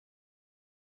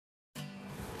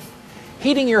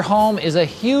Heating your home is a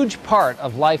huge part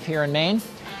of life here in Maine.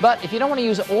 But if you don't want to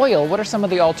use oil, what are some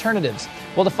of the alternatives?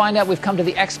 Well, to find out, we've come to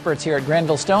the experts here at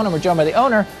GranvilleStone, and we're joined by the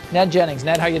owner, Ned Jennings.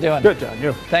 Ned, how you doing? Good, John.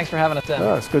 You? Thanks for having us in.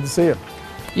 Oh, it's good to see you.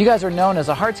 You guys are known as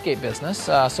a hardscape business,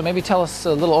 so maybe tell us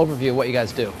a little overview of what you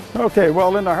guys do. Okay,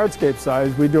 well, in the hardscape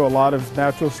side, we do a lot of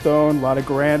natural stone, a lot of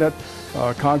granite,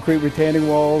 concrete retaining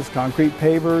walls, concrete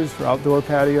pavers for outdoor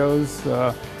patios,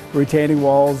 retaining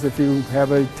walls if you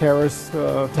have a terrace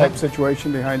type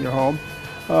situation behind your home,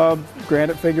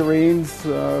 granite figurines,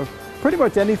 pretty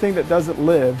much anything that doesn't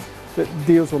live that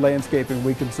deals with landscaping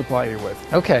we can supply you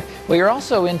with. Okay. Well, you're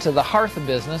also into the hearth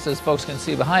business, as folks can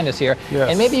see behind us here. Yes.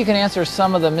 And maybe you can answer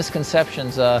some of the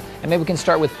misconceptions, and maybe we can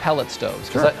start with pellet stoves.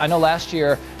 Because Sure. I know last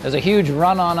year there's a huge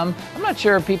run on them. I'm not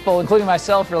sure people, including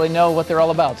myself, really know what they're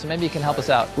all about. So maybe you can help us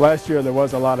out. Last year there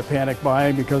was a lot of panic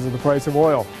buying because of the price of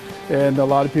oil. And a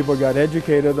lot of people got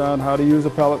educated on how to use a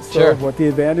pellet stove, Sure. what the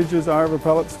advantages are of a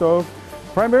pellet stove.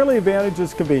 Primarily advantage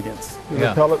is convenience. Yeah.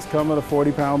 The pellets come in a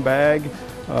 40-pound bag.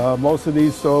 Most of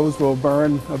these stoves will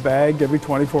burn a bag every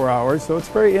 24 hours, so it's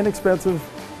a very inexpensive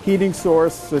heating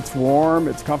source. It's warm,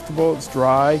 it's comfortable, it's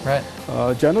dry.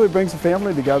 Right. Generally brings the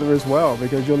family together as well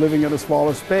because you're living in a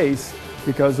smaller space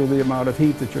because of the amount of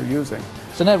heat that you're using.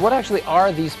 So Ned, what actually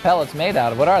are these pellets made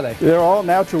out of? What are they? They're all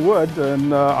natural wood,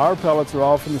 and our pellets are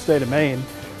all from the state of Maine.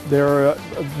 They're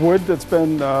wood that's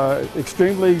been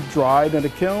extremely dried in a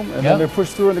kiln, and then they're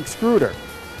pushed through an extruder.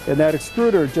 And that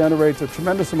extruder generates a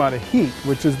tremendous amount of heat,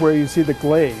 which is where you see the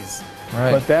glaze.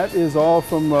 Right. But that is all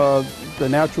from the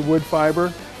natural wood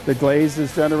fiber. The glaze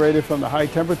is generated from the high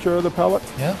temperature of the pellet,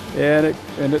 and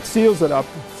it seals it up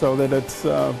so that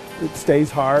it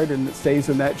stays hard and it stays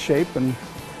in that shape. And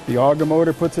the auger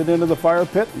motor puts it into the fire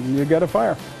pit, and you get a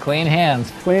fire. Clean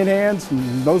hands. Clean hands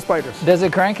and no spiders. Does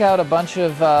it crank out a bunch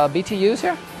of BTUs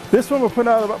here? This one will put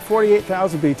out about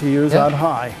 48,000 BTUs on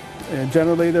high. And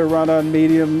generally they're run on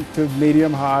medium to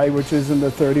medium high, which is in the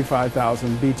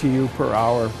 35,000 BTU per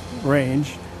hour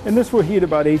range. And this will heat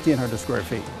about 1,800 square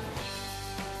feet.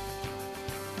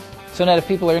 So Ned, if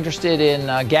people are interested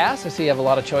in gas, I see you have a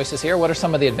lot of choices here. What are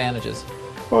some of the advantages?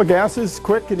 Well, gas is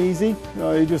quick and easy.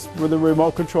 You just, with a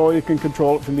remote control, you can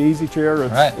control it from the easy chair.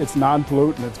 It's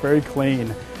non-pollutant, it's very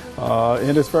clean,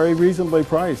 and it's very reasonably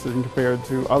priced compared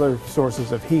to other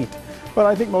sources of heat. But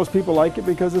I think most people like it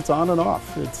because it's on and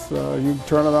off. It's you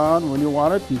turn it on when you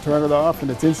want it, you turn it off,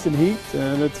 and it's instant heat,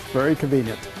 and it's very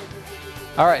convenient.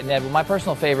 All right, Ned, well, my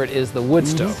personal favorite is the wood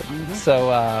stove.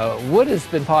 So wood has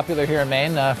been popular here in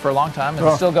Maine for a long time. Is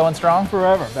it still going strong?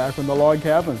 Forever, back when the log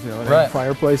cabins, they had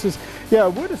fireplaces. Yeah,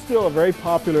 wood is still a very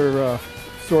popular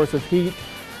source of heat,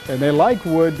 and they like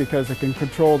wood because it can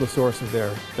control the source of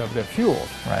their fuel.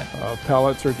 Right.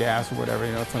 Pellets or gas or whatever,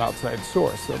 it's an outside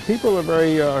source. So people are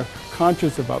very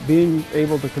conscious about being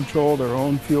able to control their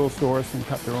own fuel source and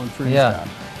cut their own trees down.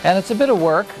 And it's a bit of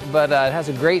work, but it has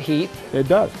a great heat. It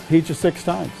does. Heats you 6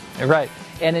 times. Right.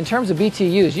 And in terms of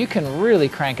BTUs, you can really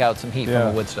crank out some heat from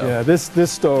a wood stove. Yeah,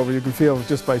 this stove, you can feel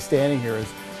just by standing here,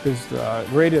 is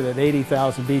rated at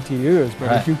 80,000 BTUs.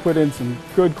 But if you put in some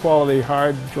good quality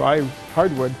dry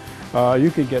hardwood, you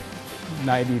can get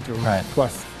 90 to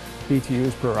plus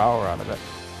BTUs per hour out of it.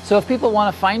 So if people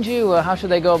want to find you, how should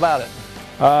they go about it?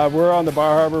 We're on the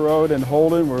Bar Harbor Road in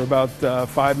Holden. We're about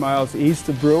 5 miles east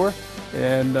of Brewer.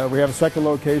 And we have a second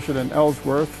location in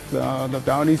Ellsworth, the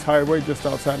Down East Highway, just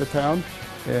outside of town.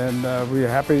 And we're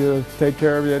happy to take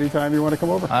care of you anytime you want to come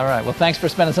over. All right. Well, thanks for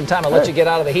spending some time. I'll let you get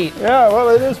out of the heat. Yeah, well,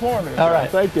 it is warm here. All right.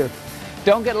 Thank you.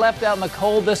 Don't get left out in the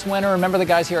cold this winter. Remember the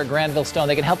guys here at GranvilleStone.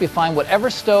 They can help you find whatever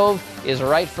stove is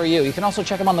right for you. You can also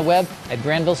check them on the web at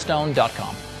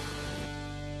GranvilleStone.com.